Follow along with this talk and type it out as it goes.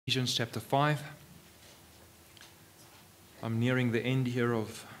Ephesians chapter 5. I'm nearing the end here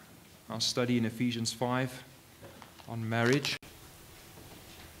of our study in Ephesians 5 on marriage.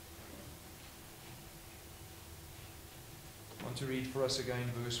 I want to read for us again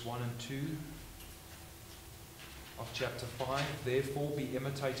verse 1 and 2 of chapter 5. Therefore be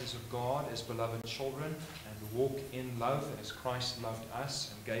imitators of God as beloved children, and walk in love as Christ loved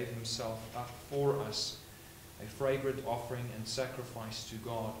us and gave himself up for us, a fragrant offering and sacrifice to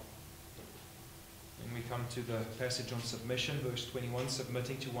God. Then we come to the passage on submission, verse 21,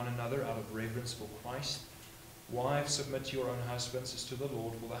 submitting to one another out of reverence for Christ. Wives, submit to your own husbands as to the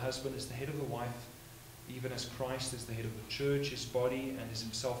Lord, for the husband is the head of the wife, even as Christ is the head of the church, his body, and is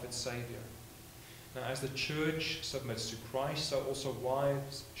himself its Savior. Now, as the church submits to Christ, so also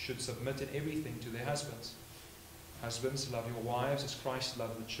wives should submit in everything to their husbands. Husbands, love your wives as Christ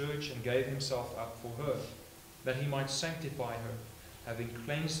loved the church and gave himself up for her, that he might sanctify her, having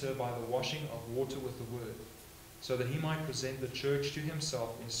cleansed her by the washing of water with the word, so that he might present the church to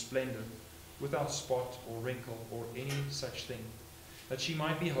himself in splendor, without spot or wrinkle or any such thing, that she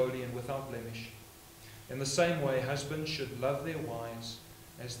might be holy and without blemish. In the same way, husbands should love their wives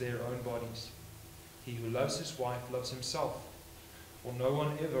as their own bodies. He who loves his wife loves himself. For no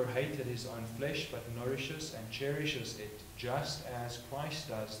one ever hated his own flesh, but nourishes and cherishes it, just as Christ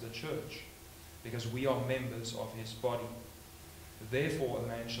does the church, because we are members of his body. Therefore a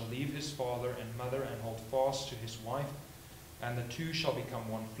man shall leave his father and mother and hold fast to his wife, and the two shall become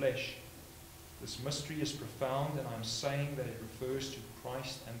one flesh. This mystery is profound, and I am saying that it refers to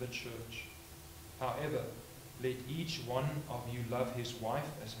Christ and the church. However, let each one of you love his wife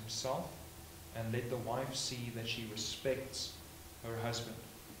as himself, and let the wife see that she respects her husband.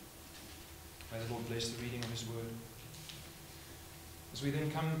 May the Lord bless the reading of his word. As we then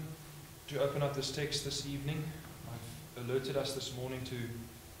come to open up this text this evening, I've alerted us this morning to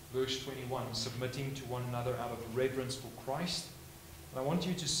verse 21, submitting to one another out of reverence for Christ. And I want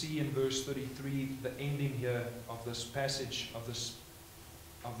you to see in verse 33 the ending here of this passage, of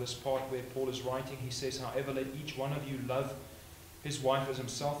this part where Paul is writing. He says, however, let each one of you love his wife as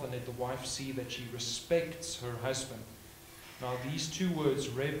himself, and let the wife see that she respects her husband. Now these two words,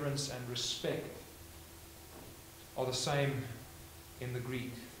 reverence and respect, are the same in the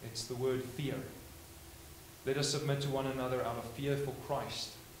Greek. It's the word fear. Let us submit to one another out of fear for Christ.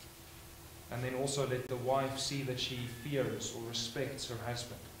 And then also let the wife see that she fears or respects her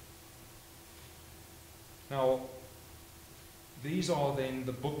husband. Now, these are then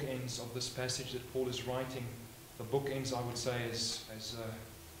the bookends of this passage that Paul is writing. The bookends, I would say, is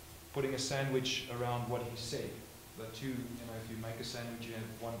putting a sandwich around what he said. The two, if you make a sandwich, you have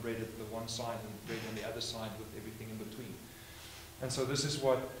one bread at the one side and bread on the other side with everything in between. And so this is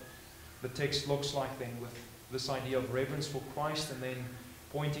what the text looks like then, with this idea of reverence for Christ, and then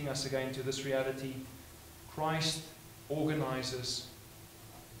pointing us again to this reality. Christ organizes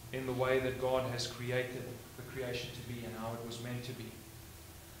in the way that God has created the creation to be and how it was meant to be.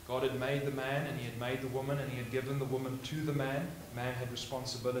 God had made the man, and he had made the woman, and he had given the woman to the man. Man had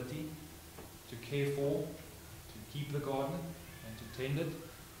responsibility to care for, to keep the garden, and to tend it,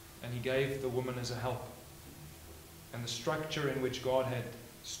 and he gave the woman as a help. And the structure in which God had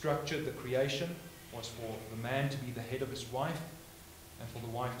structured the creation was for the man to be the head of his wife, and for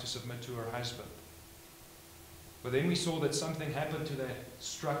the wife to submit to her husband. But then we saw that something happened to that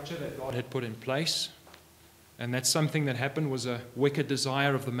structure that God had put in place, and that something that happened was a wicked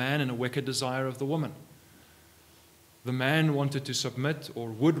desire of the man and a wicked desire of the woman. The man wanted to submit, or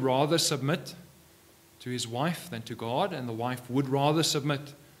would rather submit, to his wife than to God, and the wife would rather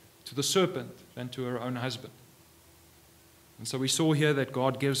submit to the serpent than to her own husband. And so we saw here that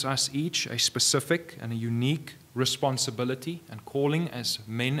God gives us each a specific and a unique responsibility and calling as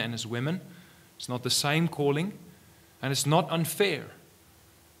men and as women. It's not the same calling, and it's not unfair,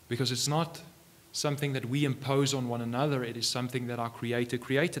 because it's not something that we impose on one another. It is something that our Creator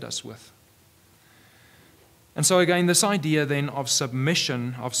created us with. And so again, this idea then of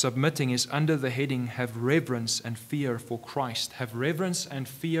submission, of submitting, is under the heading, have reverence and fear for Christ. Have reverence and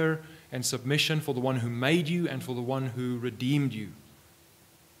fear and submission for the one who made you and for the one who redeemed you.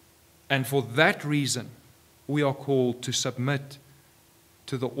 And for that reason, we are called to submit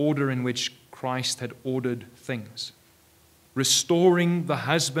to the order in which Christ had ordered things. Restoring the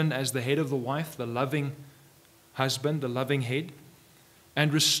husband as the head of the wife, the loving husband, the loving head,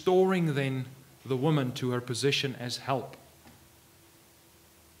 and restoring then the woman to her position as help.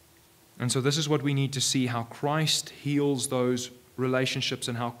 And so this is what we need to see, how Christ heals those relationships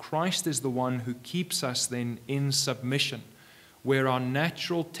and how Christ is the one who keeps us then in submission, where our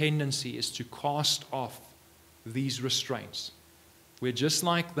natural tendency is to cast off these restraints. We're just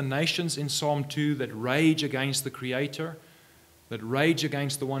like the nations in Psalm 2 that rage against the Creator, that rage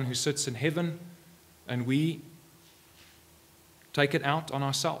against the one who sits in heaven, and we take it out on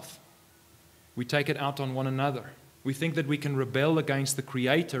ourselves. We take it out on one another. We think that we can rebel against the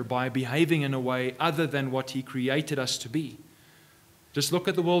Creator by behaving in a way other than what He created us to be. Just look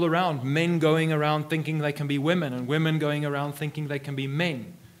at the world around. Men going around thinking they can be women, and women going around thinking they can be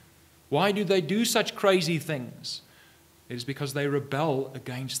men. Why do they do such crazy things? It is because they rebel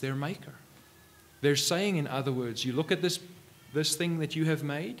against their Maker. They're saying, in other words, you look at this thing that you have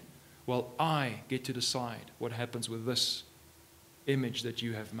made, well, I get to decide what happens with this image that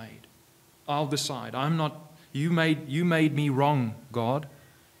you have made. I'll decide. You made me wrong, God.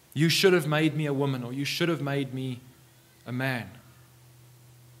 You should have made me a woman, or you should have made me a man.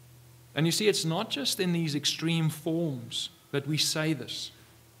 And you see, it's not just in these extreme forms that we say this.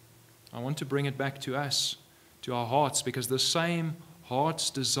 I want to bring it back to us, to our hearts, because the same heart's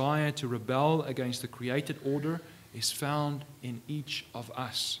desire to rebel against the created order is found in each of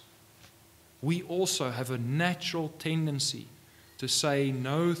us. We also have a natural tendency to say,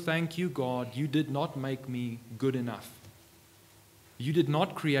 no, thank you, God, you did not make me good enough. You did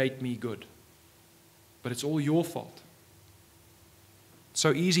not create me good, but it's all your fault.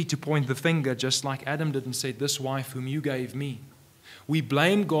 So easy to point the finger, just like Adam did and said, this wife whom you gave me. We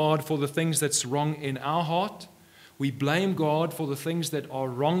blame God for the things that's wrong in our heart. We blame God for the things that are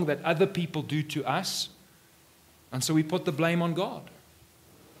wrong that other people do to us. And so we put the blame on God.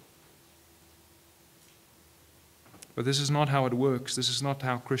 But this is not how it works. This is not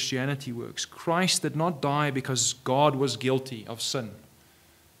how Christianity works. Christ did not die because God was guilty of sin,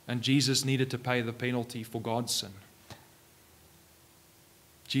 and Jesus needed to pay the penalty for God's sin.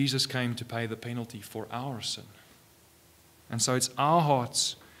 Jesus came to pay the penalty for our sin. And so it's our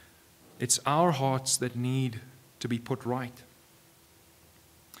hearts that need to be put right.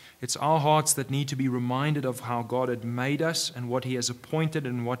 It's our hearts that need to be reminded of how God had made us and what He has appointed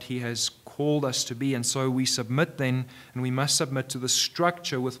and what He has called us to be. And so we submit then, and we must submit to the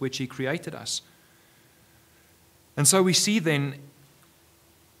structure with which He created us. And so we see then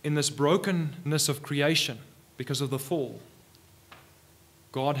in this brokenness of creation because of the fall,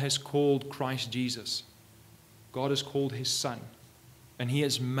 God has called Christ Jesus. God has called His Son, and He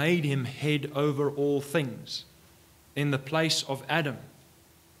has made Him head over all things in the place of Adam.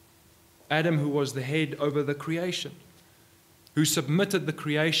 Adam, who was the head over the creation, who submitted the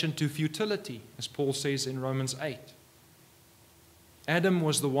creation to futility, as Paul says in Romans 8. Adam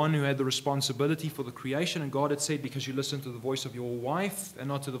was the one who had the responsibility for the creation, and God had said, because you listened to the voice of your wife and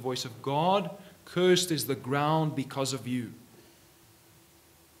not to the voice of God, cursed is the ground because of you.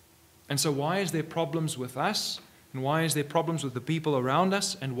 And so why is there problems with us? And why is there problems with the people around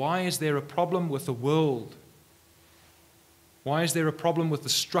us? And why is there a problem with the world? Why is there a problem with the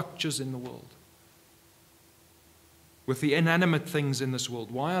structures in the world? With the inanimate things in this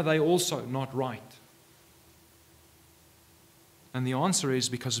world? Why are they also not right? And the answer is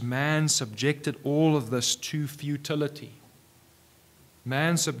because man subjected all of this to futility.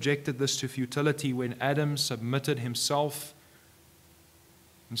 Man subjected this to futility when Adam submitted himself,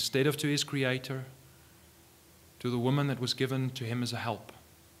 instead of to his Creator, to the woman that was given to him as a help.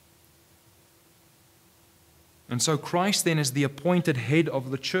 And so Christ then is the appointed head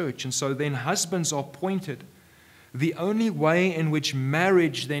of the church. And so then husbands are appointed. The only way in which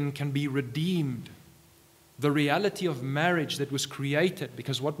marriage then can be redeemed, the reality of marriage that was created,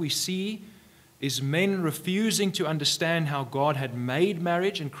 because what we see is men refusing to understand how God had made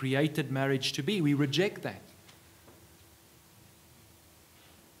marriage and created marriage to be. We reject that.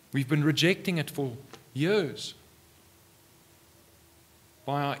 We've been rejecting it for years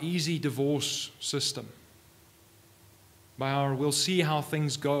by our easy divorce system, by our we'll see how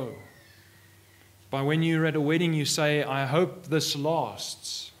things go, by when you're at a wedding you say, I hope this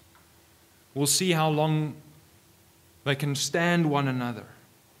lasts. We'll see how long they can stand one another.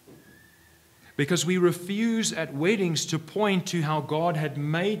 Because we refuse at weddings to point to how God had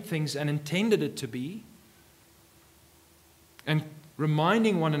made things and intended it to be, and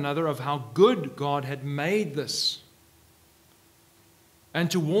reminding one another of how good God had made this.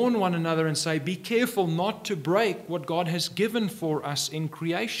 And to warn one another and say, be careful not to break what God has given for us in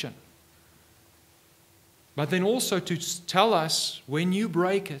creation. But then also to tell us, when you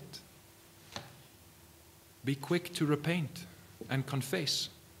break it, be quick to repent and confess.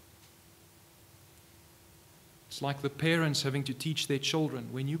 It's like the parents having to teach their children,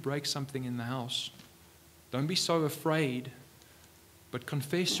 when you break something in the house, don't be so afraid, but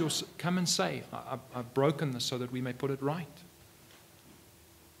confess come and say, I've broken this so that we may put it right.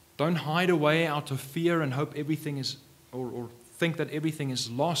 Don't hide away out of fear and hope everything is, or think that everything is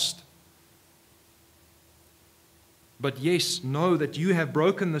lost. But yes, know that you have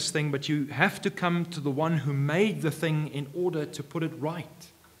broken this thing, but you have to come to the one who made the thing in order to put it right.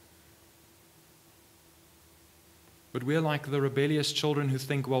 But we're like the rebellious children who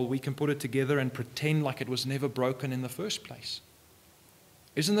think, well, we can put it together and pretend like it was never broken in the first place.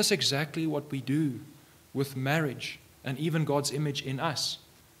 Isn't this exactly what we do with marriage and even God's image in us?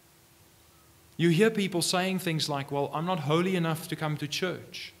 You hear people saying things like, well, I'm not holy enough to come to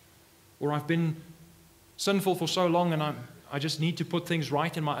church, or I've been sinful for so long and I just need to put things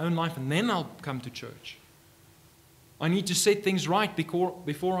right in my own life and then I'll come to church. I need to set things right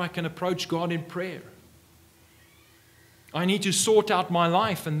before I can approach God in prayer. I need to sort out my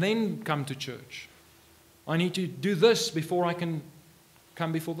life and then come to church. I need to do this before I can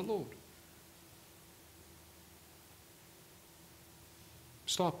come before the Lord.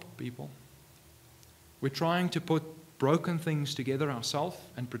 Stop, people. We're trying to put broken things together ourselves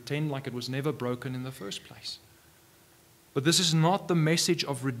and pretend like it was never broken in the first place. But this is not the message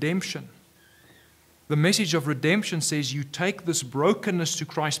of redemption. The message of redemption says you take this brokenness to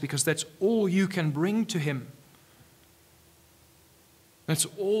Christ because that's all you can bring to Him. That's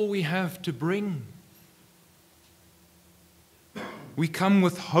all we have to bring. We come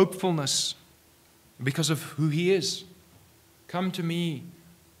with hopefulness because of who He is. Come to me,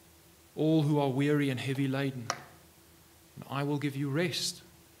 all who are weary and heavy laden, and I will give you rest,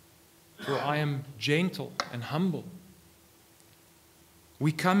 for I am gentle and humble.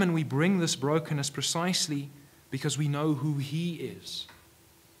 We come and we bring this brokenness precisely because we know who He is,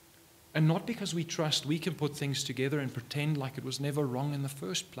 and not because we trust we can put things together and pretend like it was never wrong in the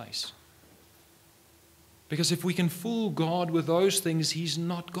first place. Because if we can fool God with those things, He's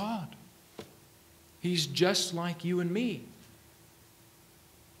not God. He's just like you and me.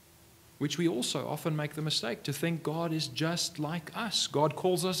 Which we also often make the mistake to think God is just like us. God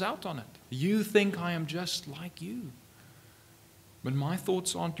calls us out on it. You think I am just like you. But my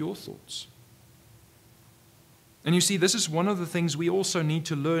thoughts aren't your thoughts. And you see, this is one of the things we also need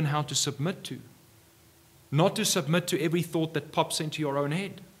to learn how to submit to. Not to submit to every thought that pops into your own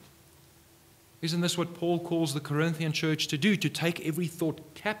head. Isn't this what Paul calls the Corinthian church to do? To take every thought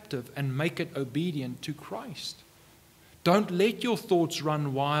captive and make it obedient to Christ. Don't let your thoughts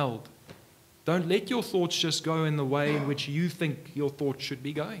run wild. Don't let your thoughts just go in the way in which you think your thoughts should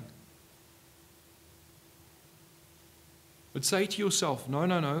be going. But say to yourself,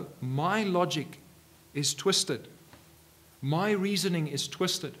 no, my logic is twisted. My reasoning is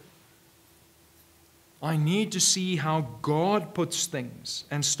twisted. I need to see how God puts things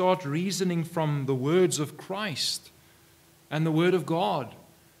and start reasoning from the words of Christ and the Word of God.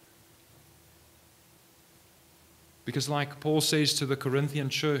 Because like Paul says to the Corinthian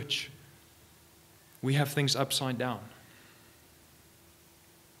church, we have things upside down.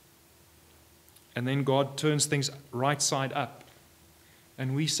 And then God turns things right side up.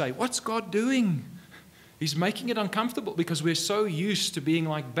 And we say, what's God doing? He's making it uncomfortable because we're so used to being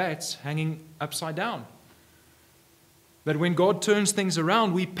like bats hanging upside down. That when God turns things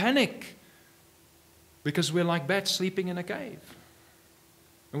around, we panic because we're like bats sleeping in a cave.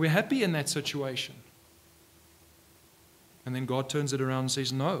 And we're happy in that situation. And then God turns it around and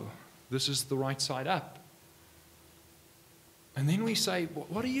says, no, this is the right side up. And then we say,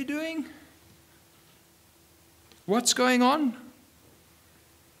 what are you doing? What's going on?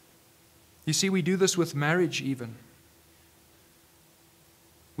 You see, we do this with marriage even.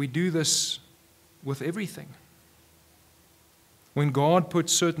 We do this with everything. When God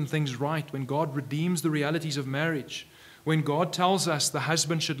puts certain things right, when God redeems the realities of marriage, when God tells us the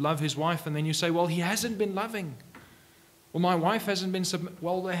husband should love his wife, and then you say, well, he hasn't been loving. Well, my wife hasn't been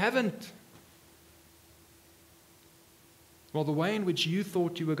well, they haven't. Well, the way in which you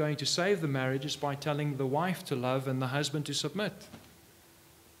thought you were going to save the marriage is by telling the wife to love and the husband to submit.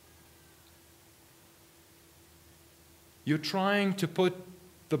 You're trying to put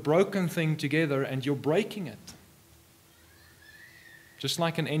the broken thing together and you're breaking it. Just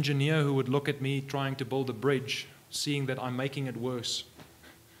like an engineer who would look at me trying to build a bridge, seeing that I'm making it worse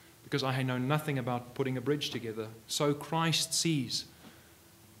because I know nothing about putting a bridge together. So Christ sees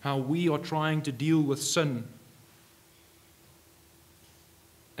how we are trying to deal with sin,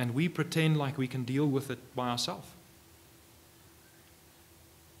 and we pretend like we can deal with it by ourselves.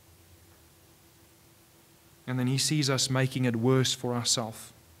 And then He sees us making it worse for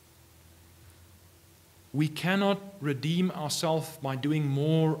ourselves. We cannot redeem ourselves by doing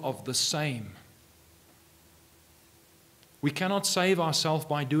more of the same. We cannot save ourselves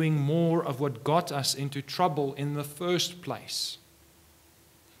by doing more of what got us into trouble in the first place.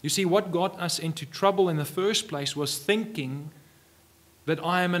 You see, what got us into trouble in the first place was thinking that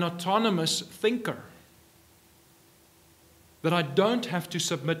I am an autonomous thinker, that I don't have to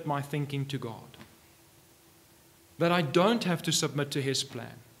submit my thinking to God, that I don't have to submit to His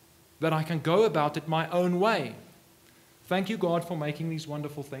plan, that I can go about it my own way. Thank you, God, for making these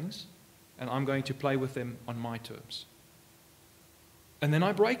wonderful things, and I'm going to play with them on my terms. And then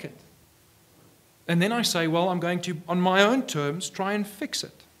I break it. And then I say, well, I'm going to, on my own terms, try and fix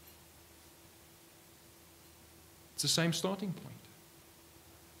it. It's the same starting point.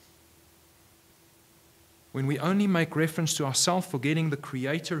 When we only make reference to ourselves, forgetting the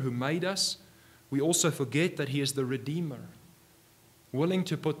Creator who made us, we also forget that He is the Redeemer, willing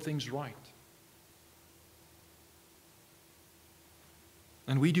to put things right.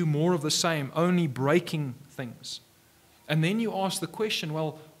 And we do more of the same, only breaking things. And then you ask the question,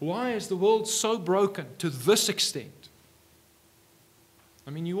 well, why is the world so broken to this extent? I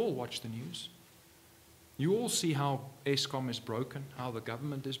mean, you all watch the news. You all see how Eskom is broken, how the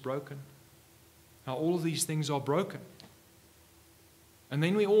government is broken, how all of these things are broken. And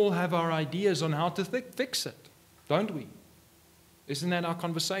then we all have our ideas on how to fix it, don't we? Isn't that our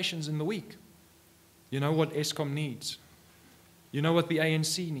conversations in the week? You know what Eskom needs. You know what the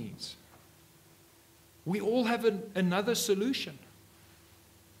ANC needs. We all have another solution.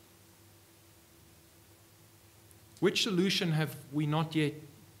 Which solution have we not yet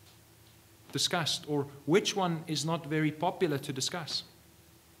discussed, or which one is not very popular to discuss?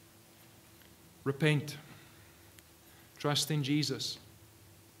 Repent. Trust in Jesus.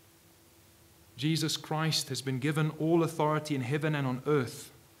 Jesus Christ has been given all authority in heaven and on earth.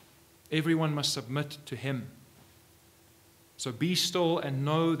 Everyone must submit to Him. So be still and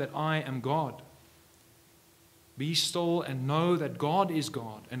know that I am God. Be still and know that God is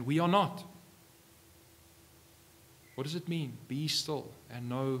God and we are not. What does it mean? Be still and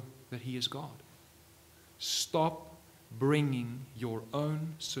know that He is God. Stop bringing your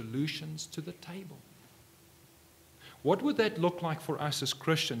own solutions to the table. What would that look like for us as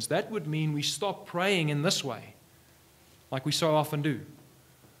Christians? That would mean we stop praying in this way, like we so often do.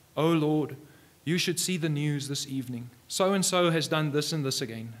 Oh Lord, you should see the news this evening. So-and-so has done this and this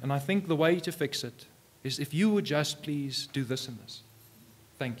again. And I think the way to fix it is if you would just please do this and this.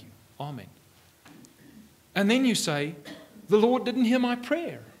 Thank you. Amen. And then you say, the Lord didn't hear my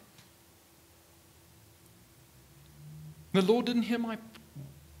prayer. The Lord didn't hear my prayer.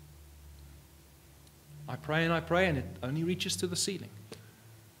 I pray and it only reaches to the ceiling.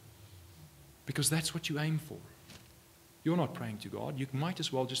 Because that's what you aim for. You're not praying to God. You might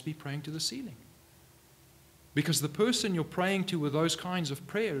as well just be praying to the ceiling. Because the person you're praying to with those kinds of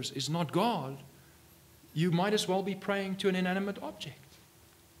prayers is not God. You might as well be praying to an inanimate object.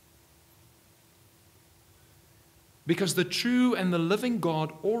 Because the true and the living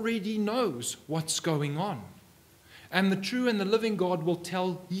God already knows what's going on. And the true and the living God will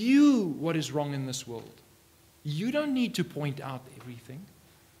tell you what is wrong in this world. You don't need to point out everything.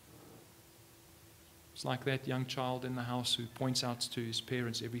 It's like that young child in the house who points out to his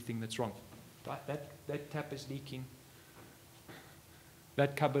parents everything that's wrong. That tap is leaking.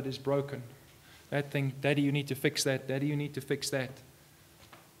 That cupboard is broken. That thing, Daddy, you need to fix that. Daddy, you need to fix that.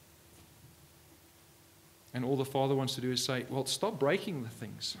 And all the father wants to do is say, well, stop breaking the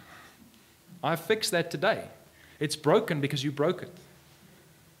things. I fixed that today. It's broken because you broke it.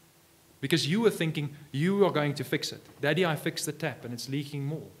 Because you were thinking you are going to fix it. Daddy, I fixed the tap and it's leaking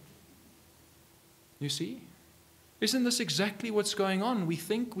more. You see? Isn't this exactly what's going on? We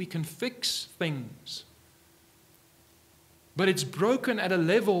think we can fix things. But it's broken at a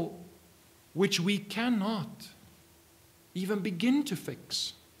level which we cannot even begin to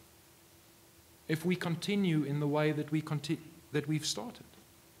fix if we continue in the way that we've started.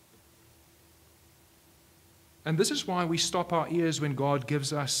 And this is why we stop our ears when God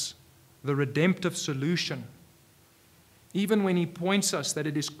gives us the redemptive solution. Even when He points us that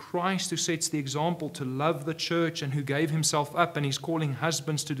it is Christ who sets the example to love the church and who gave Himself up, and He's calling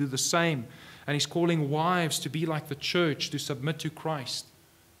husbands to do the same, and He's calling wives to be like the church, to submit to Christ.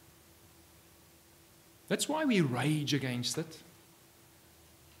 That's why we rage against it.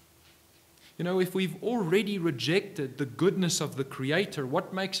 You know, if we've already rejected the goodness of the Creator,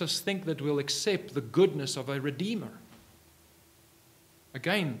 what makes us think that we'll accept the goodness of a Redeemer?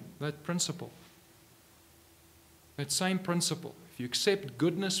 Again, that principle. That same principle. If you accept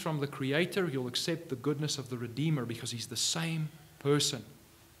goodness from the Creator, you'll accept the goodness of the Redeemer because He's the same person.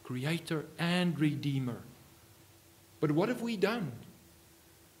 Creator and Redeemer. But what have we done?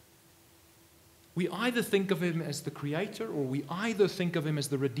 We either think of Him as the Creator or we either think of Him as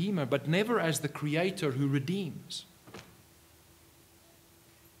the Redeemer, but never as the Creator who redeems.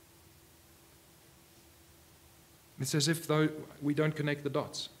 It's as if though we don't connect the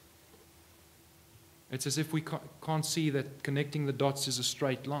dots. It's as if we can't see that connecting the dots is a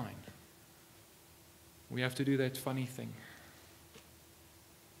straight line. We have to do that funny thing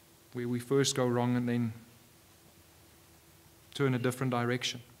where we first go wrong and then turn a different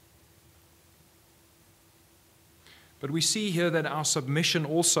direction. But we see here that our submission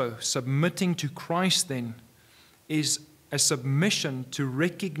also, submitting to Christ then, is a submission to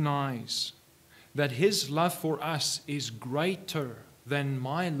recognize that His love for us is greater than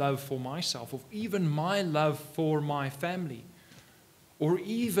my love for myself, or even my love for my family, or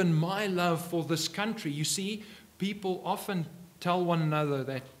even my love for this country. You see, people often tell one another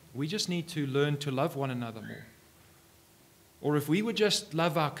that we just need to learn to love one another more. Or if we would just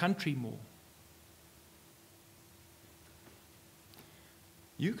love our country more.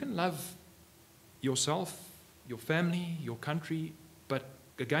 You can love yourself, your family, your country, but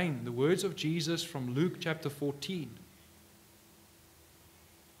again, the words of Jesus from Luke chapter 14.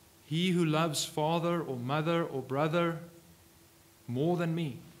 He who loves father or mother or brother more than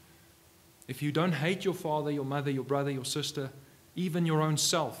me. If you don't hate your father, your mother, your brother, your sister, even your own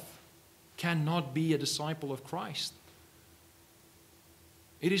self, cannot be a disciple of Christ.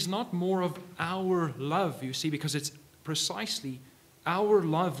 It is not more of our love, you see, because it's precisely our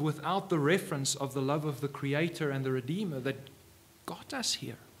love without the reference of the love of the Creator and the Redeemer that got us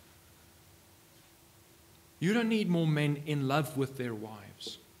here. You don't need more men in love with their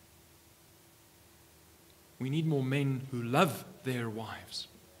wives. We need more men who love their wives,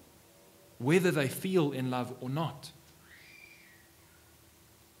 whether they feel in love or not,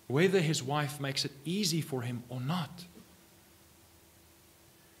 whether his wife makes it easy for him or not.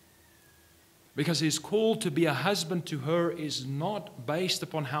 Because his call to be a husband to her is not based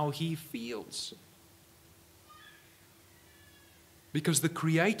upon how he feels. Because the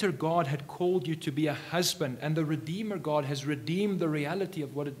Creator God had called you to be a husband, and the Redeemer God has redeemed the reality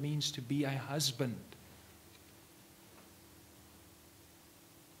of what it means to be a husband.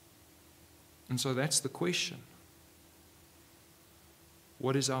 And so that's the question.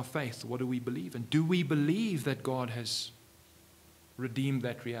 What is our faith? What do we believe in? Do we believe that God has redeemed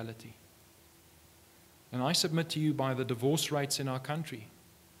that reality? And I submit to you by the divorce rates in our country.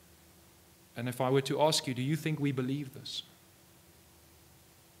 And if I were to ask you, do you think we believe this?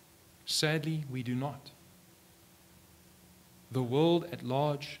 Sadly, we do not. The world at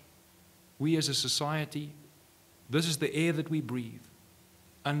large, we as a society, this is the air that we breathe.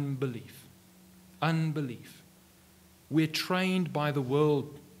 Unbelief. Unbelief. We're trained by the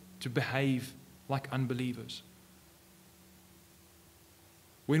world to behave like unbelievers.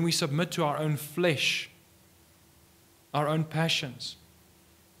 When we submit to our own flesh, our own passions,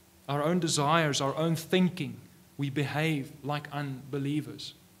 our own desires, our own thinking, we behave like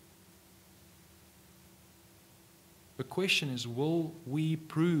unbelievers. The question is, will we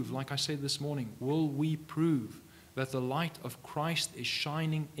prove, like I said this morning, will we prove that the light of Christ is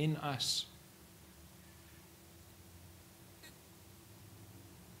shining in us?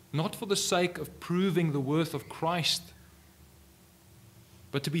 Not for the sake of proving the worth of Christ,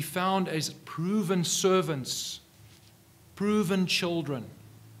 but to be found as proven servants, proven children.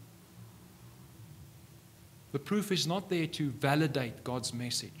 The proof is not there to validate God's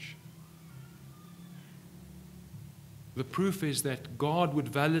message. The proof is that God would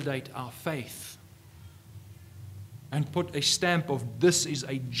validate our faith and put a stamp of this is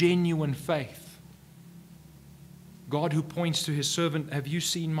a genuine faith. God who points to His servant, have you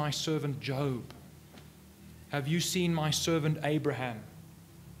seen my servant Job? Have you seen my servant Abraham?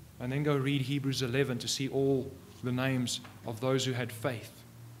 And then go read Hebrews 11 to see all the names of those who had faith.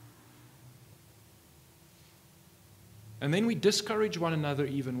 And then we discourage one another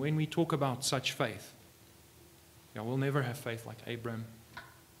even when we talk about such faith. Yeah, we'll never have faith like Abraham,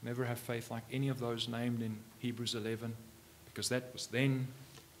 never have faith like any of those named in Hebrews 11, because that was then.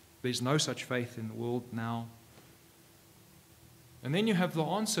 There's no such faith in the world now. And then you have the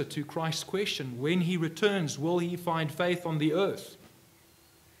answer to Christ's question, when He returns, will He find faith on the earth?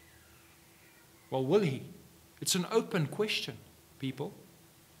 Well, will He? It's an open question, people.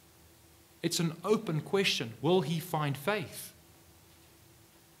 It's an open question. Will He find faith?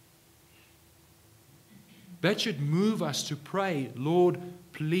 That should move us to pray, Lord,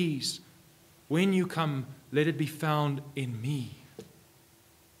 please, when you come, let it be found in me.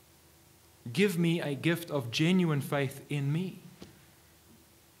 Give me a gift of genuine faith in me,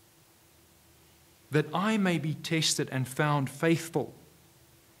 that I may be tested and found faithful.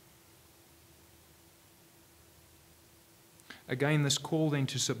 Again, this call then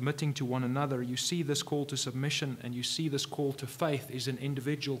to submitting to one another, you see this call to submission and you see this call to faith is an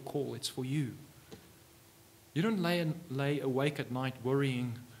individual call. It's for you. You don't lay awake at night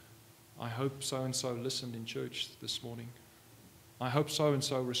worrying, I hope so-and-so listened in church this morning. I hope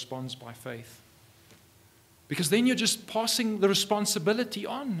so-and-so responds by faith. Because then you're just passing the responsibility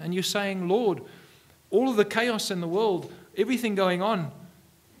on and you're saying, Lord, all of the chaos in the world, everything going on,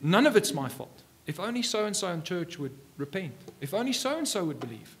 none of it's my fault. If only so-and-so in church would repent. If only so-and-so would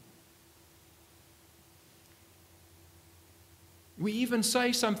believe. We even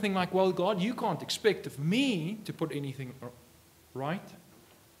say something like, well, God, you can't expect of me to put anything right.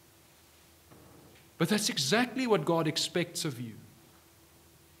 But that's exactly what God expects of you.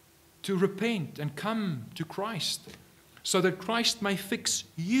 To repent and come to Christ so that Christ may fix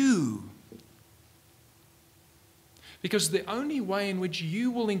you. Because the only way in which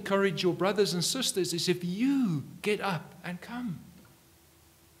you will encourage your brothers and sisters is if you get up and come.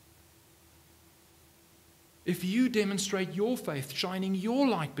 If you demonstrate your faith, shining your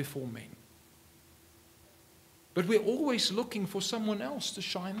light before men. But we're always looking for someone else to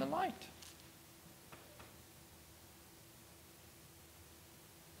shine the light.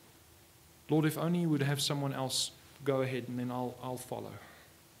 Lord, if only you would have someone else go ahead and then I'll follow.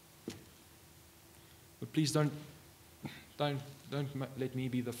 But please don't let me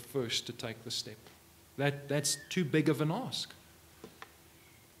be the first to take the step. That's too big of an ask.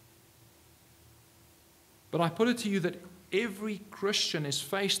 But I put it to you that every Christian is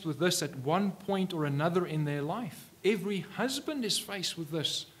faced with this at one point or another in their life. Every husband is faced with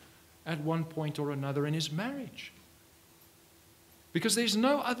this at one point or another in his marriage. Because there's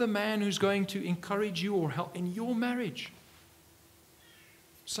no other man who's going to encourage you or help in your marriage.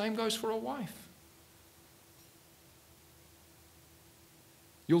 Same goes for a wife.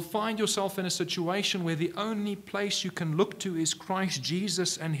 You'll find yourself in a situation where the only place you can look to is Christ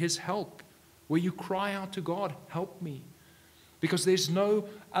Jesus and His help. Where you cry out to God, help me. Because there's no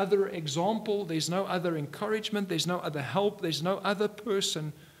other example, there's no other encouragement, there's no other help, there's no other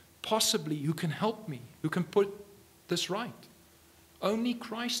person possibly who can help me, who can put this right. Only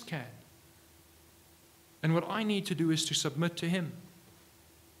Christ can. And what I need to do is to submit to Him.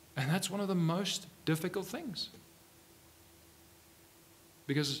 And that's one of the most difficult things.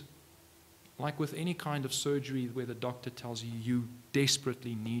 Because like with any kind of surgery where the doctor tells you, you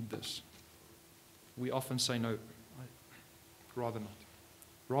desperately need this, we often say, no, I'd rather not.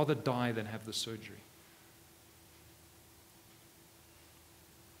 Rather die than have the surgery.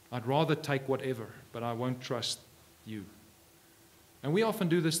 I'd rather take whatever, but I won't trust you. And we often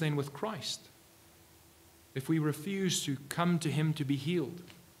do this then with Christ. If we refuse to come to Him to be healed,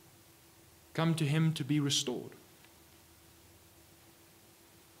 come to Him to be restored.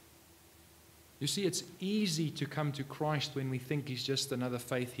 You see, it's easy to come to Christ when we think He's just another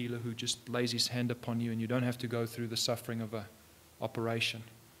faith healer who just lays His hand upon you and you don't have to go through the suffering of an operation.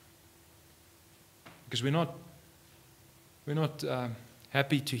 Because we're not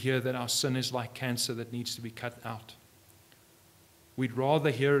happy to hear that our sin is like cancer that needs to be cut out. We'd rather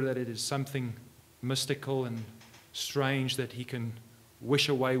hear that it is something mystical and strange that He can wish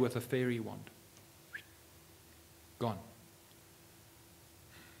away with a fairy wand. Gone.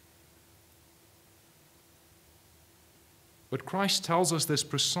 But Christ tells us this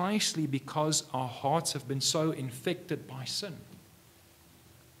precisely because our hearts have been so infected by sin.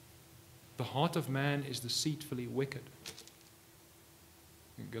 The heart of man is deceitfully wicked.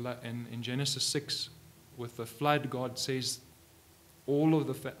 In Genesis 6, with the flood, God says all of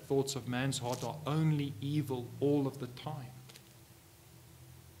the thoughts of man's heart are only evil all of the time.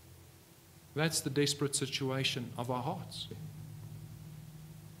 That's the desperate situation of our hearts.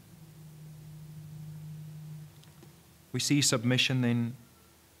 We see submission then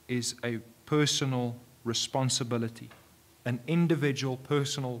is a personal responsibility, an individual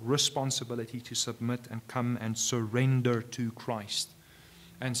personal responsibility to submit and come and surrender to Christ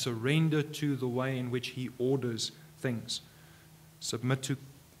and surrender to the way in which He orders things. Submit to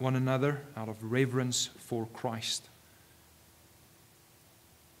one another out of reverence for Christ.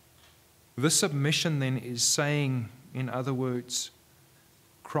 This submission then is saying, in other words,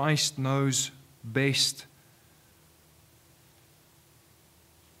 Christ knows best.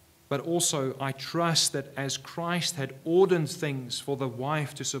 But also, I trust that as Christ had ordered things for the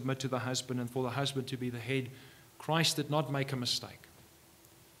wife to submit to the husband and for the husband to be the head, Christ did not make a mistake.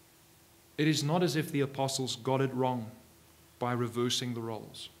 It is not as if the apostles got it wrong by reversing the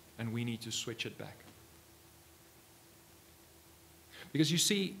roles, and we need to switch it back. Because you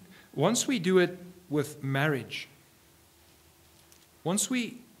see, once we do it with marriage, once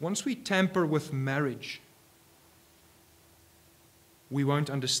we tamper with marriage, we won't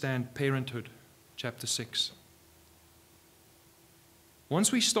understand parenthood, chapter 6.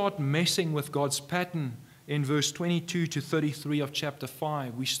 Once we start messing with God's pattern in verse 22 to 33 of chapter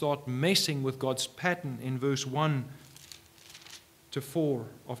 5. We start messing with God's pattern in verse 1 to 4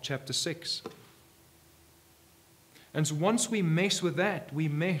 of chapter 6. And so once we mess with that, we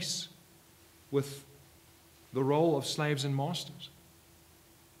mess with the role of slaves and masters,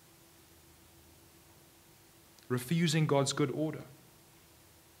 refusing God's good order.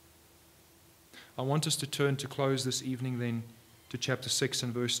 I want us to turn to close this evening then to chapter 6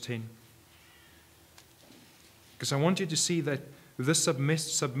 and verse 10. Because I want you to see that this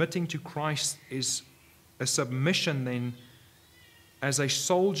submitting to Christ is a submission then as a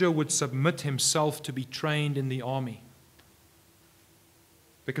soldier would submit himself to be trained in the army.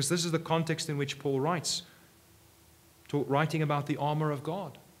 Because this is the context in which Paul writes, writing about the armor of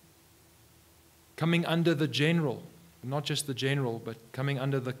God. Coming under the general, not just the general, but coming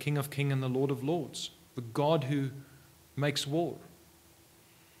under the King of Kings and the Lord of Lords, the God who makes war,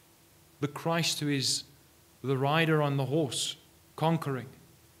 the Christ who is the rider on the horse, conquering,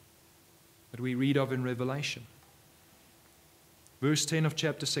 that we read of in Revelation. Verse 10 of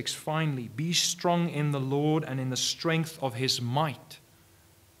chapter 6, finally, be strong in the Lord and in the strength of His might.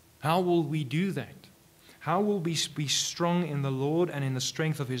 How will we do that? How will we be strong in the Lord and in the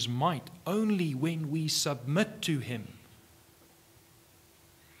strength of His might? Only when we submit to Him.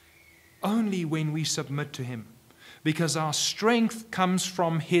 Only when we submit to Him. Because our strength comes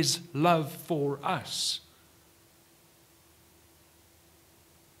from His love for us.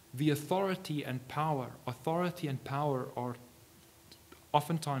 The authority and power are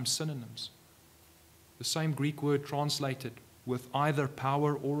oftentimes synonyms. The same Greek word translated with either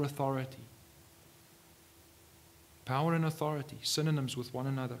power or authority. Power and authority, synonyms with one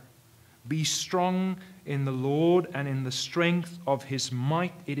another. Be strong in the Lord and in the strength of His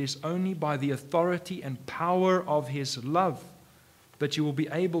might. It is only by the authority and power of His love that you will be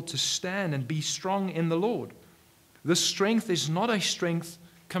able to stand and be strong in the Lord. This strength is not a strength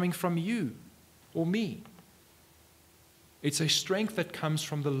coming from you or me. It's a strength that comes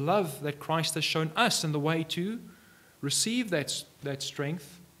from the love that Christ has shown us, and the way to receive that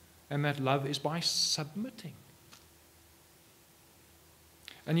strength and that love is by submitting.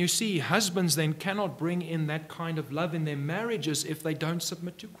 And you see, husbands then cannot bring in that kind of love in their marriages if they don't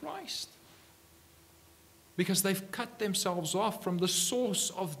submit to Christ. Because they've cut themselves off from the source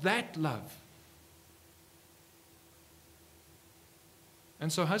of that love.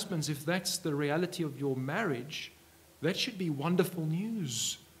 And so husbands, if that's the reality of your marriage, that should be wonderful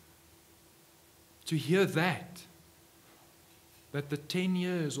news. To hear that the 10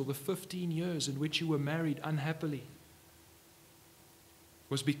 years or the 15 years in which you were married unhappily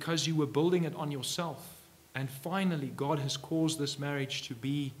was because you were building it on yourself. And finally, God has caused this marriage to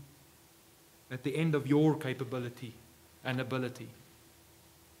be at the end of your capability and ability.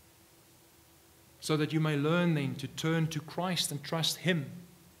 So that you may learn then to turn to Christ and trust Him.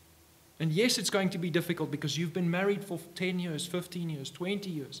 And yes, it's going to be difficult because you've been married for 10 years, 15 years, 20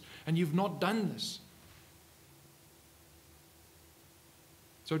 years, and you've not done this.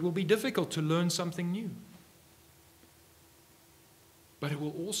 So it will be difficult to learn something new. But it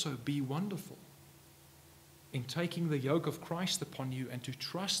will also be wonderful in taking the yoke of Christ upon you and to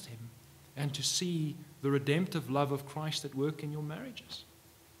trust Him and to see the redemptive love of Christ at work in your marriages.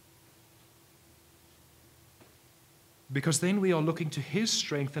 Because then we are looking to His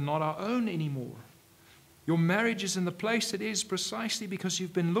strength and not our own anymore. Your marriage is in the place it is precisely because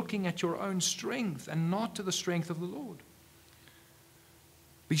you've been looking at your own strength and not to the strength of the Lord.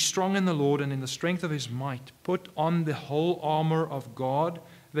 Be strong in the Lord and in the strength of His might. Put on the whole armor of God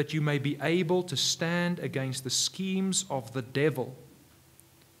that you may be able to stand against the schemes of the devil.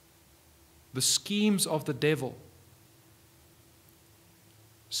 The schemes of the devil.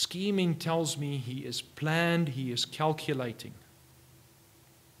 Scheming tells me he is planned, he is calculating.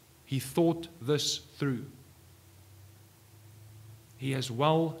 He thought this through. He has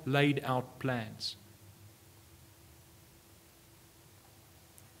well laid out plans.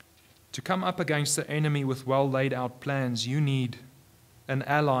 To come up against the enemy with well laid out plans, you need an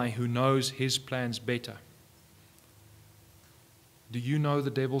ally who knows his plans better. Do you know the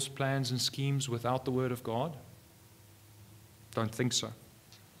devil's plans and schemes without the Word of God? Don't think so.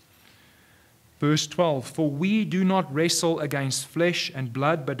 Verse 12, for we do not wrestle against flesh and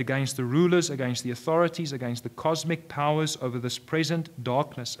blood, but against the rulers, against the authorities, against the cosmic powers over this present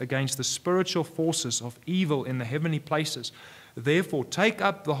darkness, against the spiritual forces of evil in the heavenly places. Therefore, take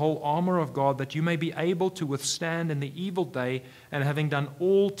up the whole armor of God that you may be able to withstand in the evil day, and having done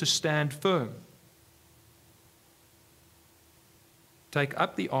all to stand firm. Take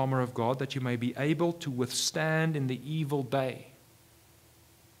up the armor of God that you may be able to withstand in the evil day.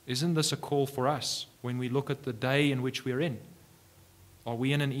 Isn't this a call for us when we look at the day in which we're in? Are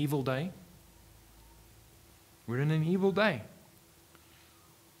we in an evil day? We're in an evil day.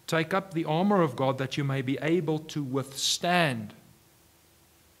 Take up the armor of God that you may be able to withstand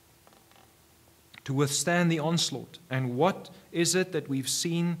the onslaught. And what is it that we've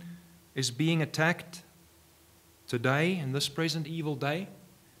seen is being attacked today, in this present evil day?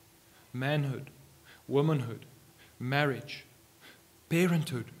 Manhood, womanhood, marriage,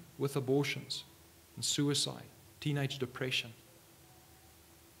 parenthood with abortions and suicide, teenage depression.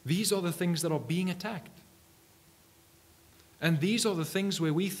 These are the things that are being attacked. And these are the things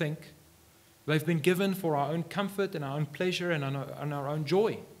where we think they've been given for our own comfort and our own pleasure and our own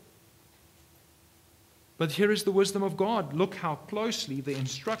joy. But here is the wisdom of God. Look how closely the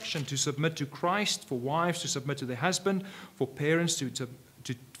instruction to submit to Christ, for wives to submit to their husband, for parents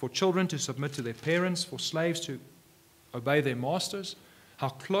for children to submit to their parents, for slaves to obey their masters, how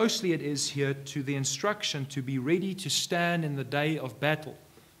closely it is here to the instruction to be ready to stand in the day of battle.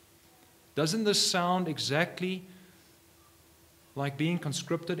 Doesn't this sound exactly like being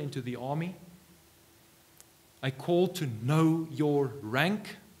conscripted into the army? A call to know your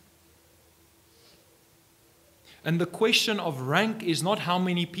rank. And the question of rank is not how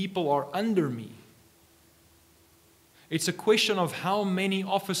many people are under me. It's a question of how many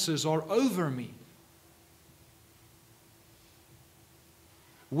officers are over me.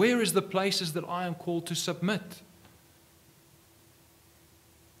 Where is the places that I am called to submit?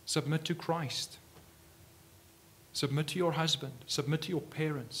 Submit to Christ. Submit to your husband. Submit to your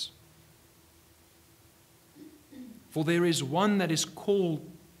parents. For there is one that is called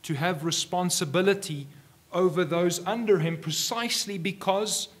to have responsibility over those under him precisely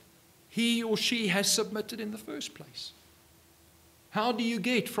because he or she has submitted in the first place. How do you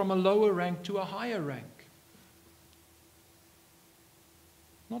get from a lower rank to a higher rank?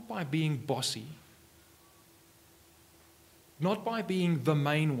 Not by being bossy, not by being the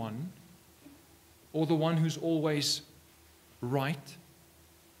main one or the one who's always right,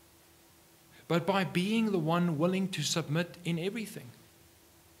 but by being the one willing to submit in everything.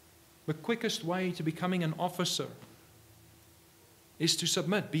 The quickest way to becoming an officer is to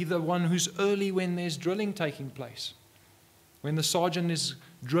submit. Be the one who's early when there's drilling taking place. When the sergeant is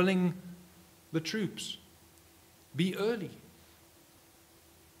drilling the troops, be early.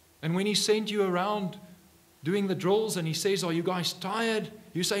 And when he sends you around doing the drills and he says, "Are you guys tired?"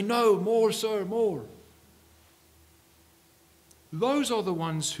 you say, "No, more, sir, more." Those are the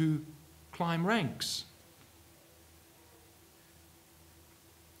ones who climb ranks.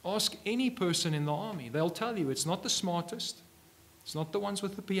 Ask any person in the army. They'll tell you it's not the smartest. It's not the ones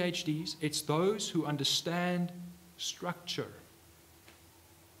with the PhDs. It's those who understand structure.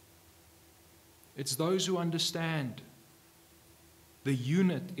 It's those who understand the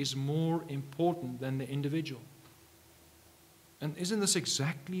unit is more important than the individual. And isn't this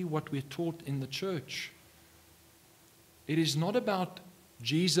exactly what we're taught in the church? It is not about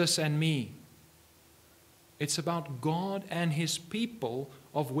Jesus and me. It's about God and His people,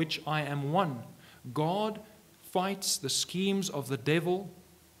 of which I am one. God fights the schemes of the devil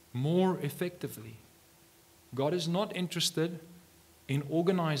more effectively. God is not interested in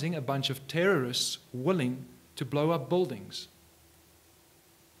organizing a bunch of terrorists willing to blow up buildings.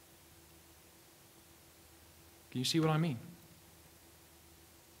 Can you see what I mean?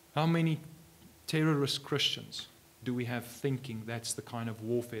 How many terrorist Christians do we have thinking that's the kind of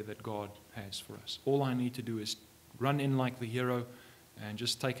warfare that God has for us? All I need to do is run in like the hero and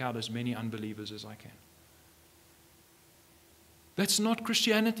just take out as many unbelievers as I can. That's not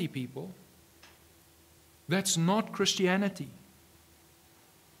Christianity, people. That's not Christianity.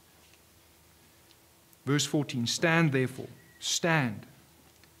 Verse 14, stand therefore, stand.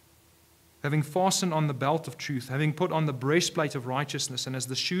 Having fastened on the belt of truth, having put on the breastplate of righteousness, and as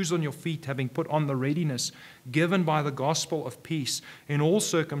the shoes on your feet, having put on the readiness given by the gospel of peace, in all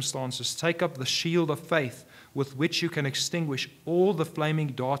circumstances take up the shield of faith, with which you can extinguish all the flaming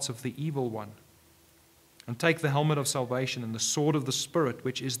darts of the evil one. And take the helmet of salvation and the sword of the Spirit,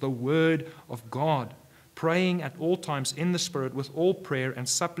 which is the word of God, praying at all times in the Spirit with all prayer and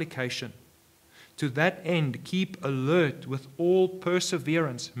supplication. To that end, keep alert with all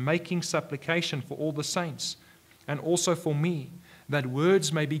perseverance, making supplication for all the saints, and also for me, that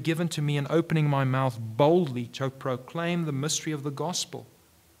words may be given to me in opening my mouth boldly to proclaim the mystery of the gospel,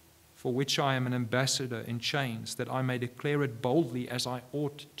 for which I am an ambassador in chains, that I may declare it boldly as I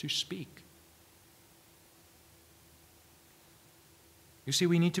ought to speak. You see,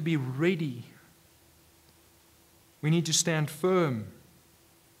 we need to be ready. We need to stand firm.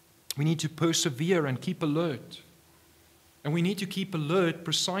 We need to persevere and keep alert. And we need to keep alert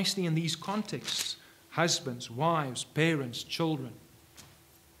precisely in these contexts. Husbands, wives, parents, children,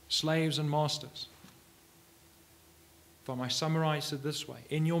 slaves and masters. If I might summarize it this way,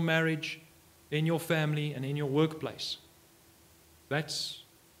 in your marriage, in your family, and in your workplace, that's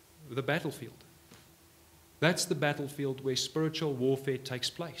the battlefield. That's the battlefield where spiritual warfare takes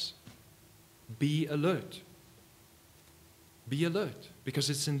place. Be alert. Be alert, because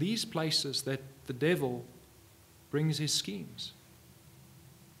it's in these places that the devil brings his schemes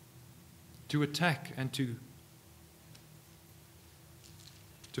to attack and to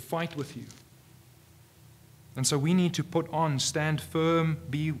fight with you. And so we need to put on, stand firm,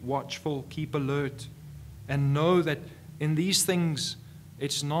 be watchful, keep alert, and know that in these things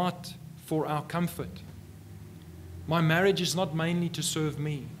it's not for our comfort. My marriage is not mainly to serve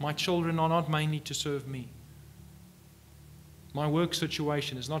me. My children are not mainly to serve me. My work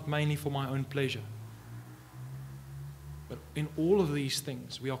situation is not mainly for my own pleasure. But in all of these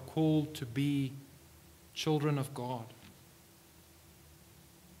things, we are called to be children of God.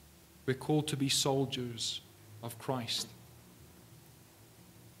 We're called to be soldiers of Christ.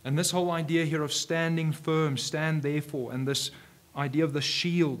 And this whole idea here of standing firm, stand therefore, and this idea of the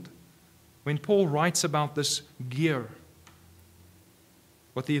shield, when Paul writes about this gear,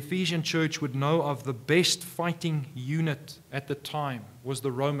 what the Ephesian church would know of the best fighting unit at the time was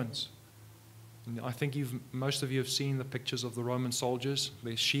the Romans. And I think most of you have seen the pictures of the Roman soldiers,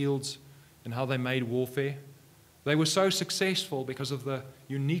 their shields, and how they made warfare. They were so successful because of the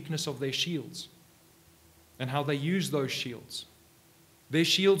uniqueness of their shields and how they used those shields. Their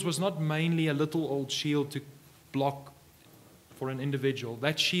shields was not mainly a little old shield to block for an individual.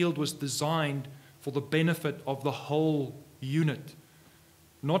 That shield was designed for the benefit of the whole unit,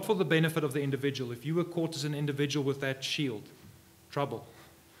 not for the benefit of the individual. If you were caught as an individual with that shield, trouble,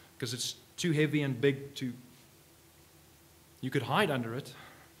 because it's too heavy and big to, you could hide under it.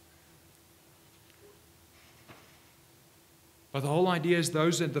 But the whole idea is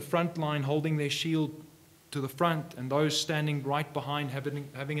those at the front line holding their shield to the front, and those standing right behind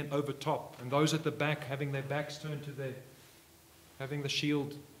having it over top, and those at the back having their backs turned to having the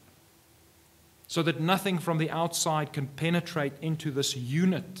shield, so that nothing from the outside can penetrate into this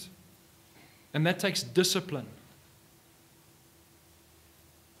unit. And that takes discipline.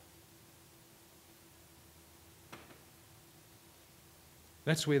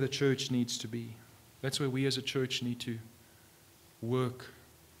 That's where the church needs to be. That's where we as a church need to work,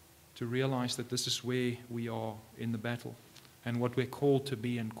 to realize that this is where we are in the battle and what we're called to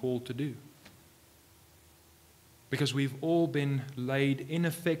be and called to do. Because we've all been laid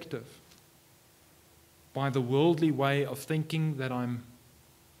ineffective by the worldly way of thinking that I'm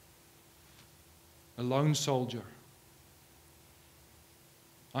a lone soldier.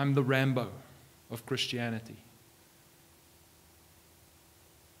 I'm the Rambo of Christianity.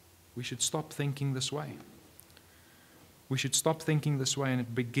 We should stop thinking this way. We should stop thinking this way, and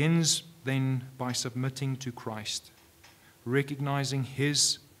it begins then by submitting to Christ, recognizing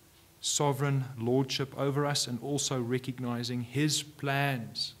His sovereign lordship over us, and also recognizing His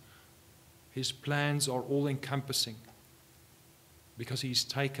plans. His plans are all-encompassing because He's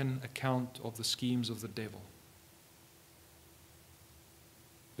taken account of the schemes of the devil.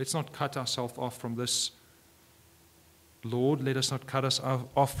 Let's not cut ourselves off from this Lord. Let us not cut us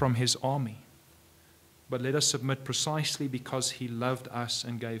off from His army. But let us submit precisely because He loved us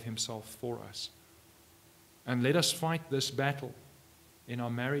and gave Himself for us. And let us fight this battle in our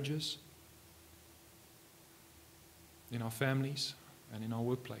marriages, in our families, and in our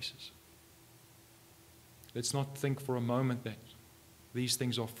workplaces. Let's not think for a moment that these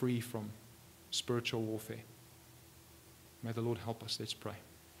things are free from spiritual warfare. May the Lord help us. Let's pray.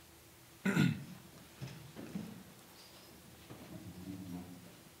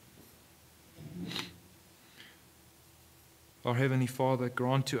 Our Heavenly Father,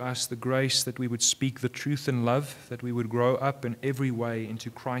 grant to us the grace that we would speak the truth in love, that we would grow up in every way into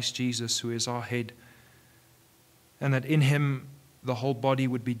Christ Jesus, who is our head, and that in Him the whole body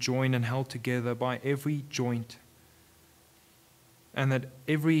would be joined and held together by every joint, and that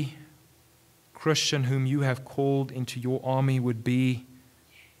every Christian whom You have called into Your army would be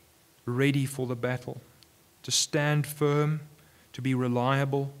ready for the battle, to stand firm, to be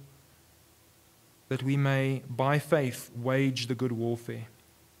reliable, that we may, by faith, wage the good warfare,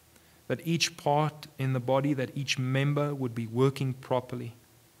 that each part in the body, that each member would be working properly,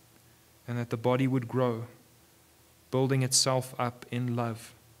 and that the body would grow, building itself up in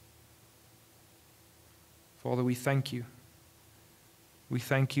love. Father, we thank You. We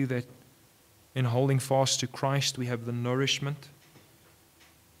thank You that in holding fast to Christ, we have the nourishment.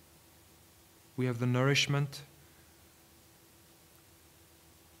 We have the nourishment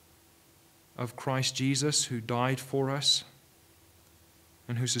of Christ Jesus, who died for us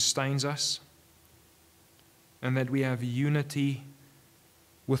and who sustains us, and that we have unity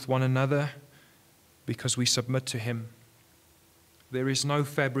with one another because we submit to Him. There is no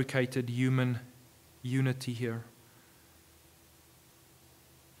fabricated human unity here.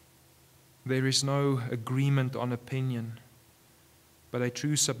 There is no agreement on opinion, but a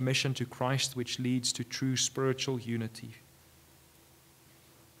true submission to Christ which leads to true spiritual unity.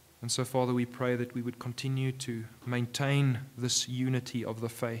 And so, Father, we pray that we would continue to maintain this unity of the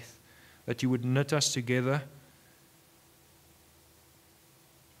faith, that you would knit us together.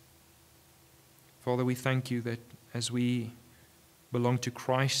 Father, we thank you that as we belong to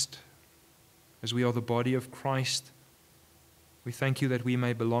Christ, as we are the body of Christ, we thank you that we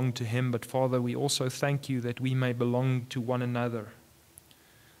may belong to Him, but Father, we also thank you that we may belong to one another,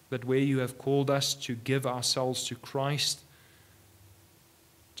 that where you have called us to give ourselves to Christ,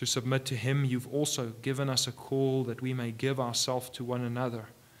 to submit to Him, you've also given us a call that we may give ourselves to one another.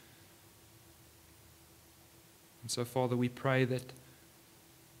 And so, Father, we pray that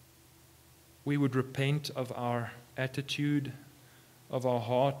we would repent of our attitude, of our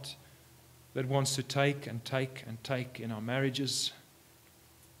heart that wants to take and take and take in our marriages,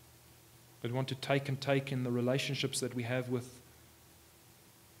 that want to take and take in the relationships that we have with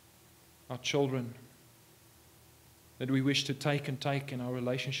our children, that we wish to take and take in our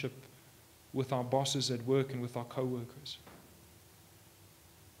relationship with our bosses at work and with our co-workers.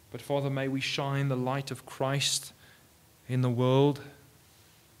 But Father, may we shine the light of Christ in the world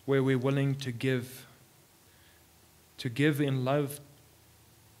where we're willing to give in love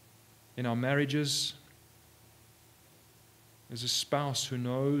in our marriages, as a spouse who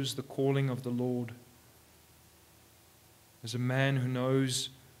knows the calling of the Lord, as a man who knows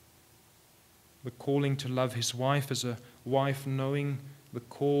the calling to love his wife, as a wife knowing the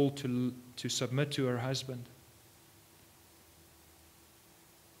call to submit to her husband,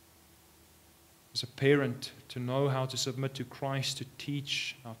 as a parent to know how to submit to Christ, to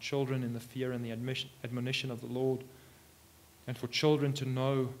teach our children in the fear and the admonition of the Lord, and for children to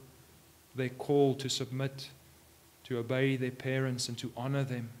know their call to submit, to obey their parents and to honor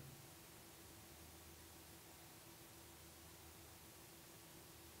them.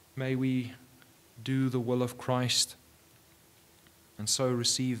 May we do the will of Christ and so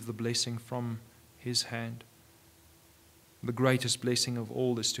receive the blessing from His hand. The greatest blessing of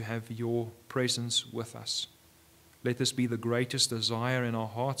all is to have your presence with us. Let this be the greatest desire in our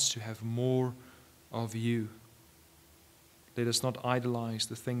hearts, to have more of you. Let us not idolize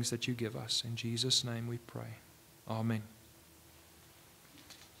the things that you give us. In Jesus' name we pray. Amen.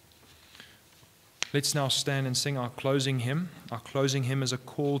 Let's now stand and sing our closing hymn. Our closing hymn is a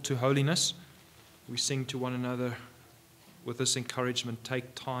call to holiness. We sing to one another with this encouragement: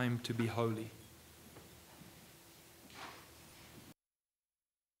 take time to be holy.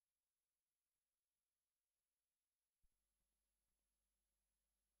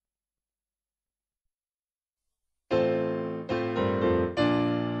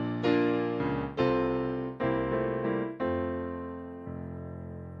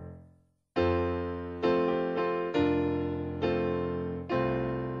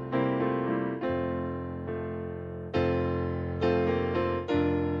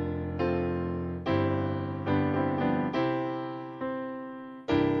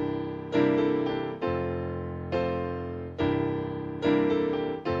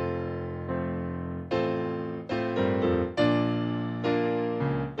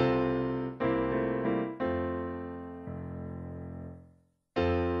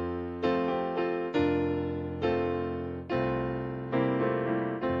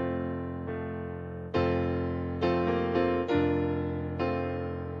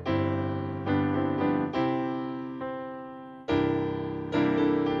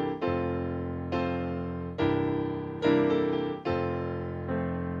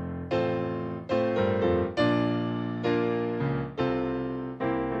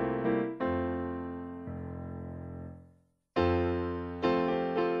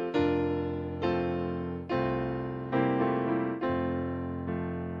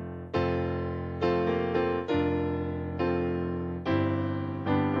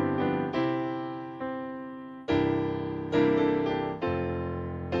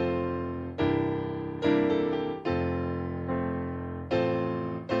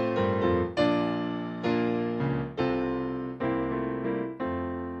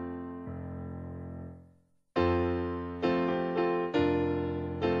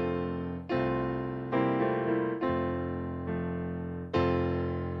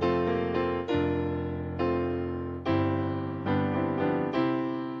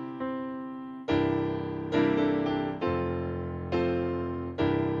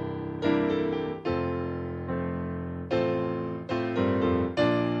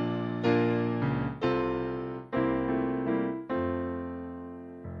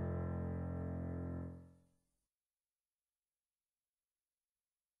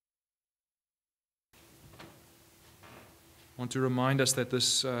 I want to remind us that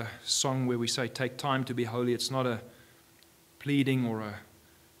this song where we say, take time to be holy, it's not a pleading or a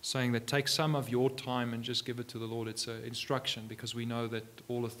saying that take some of your time and just give it to the Lord. It's an instruction, because we know that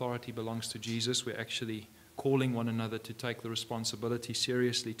all authority belongs to Jesus. We're actually calling one another to take the responsibility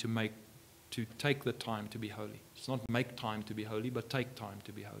seriously, to take the time to be holy. It's not make time to be holy, but take time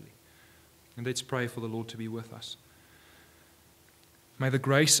to be holy. And let's pray for the Lord to be with us. May the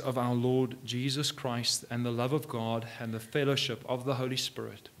grace of our Lord Jesus Christ and the love of God and the fellowship of the Holy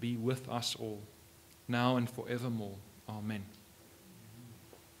Spirit be with us all, now and forevermore. Amen.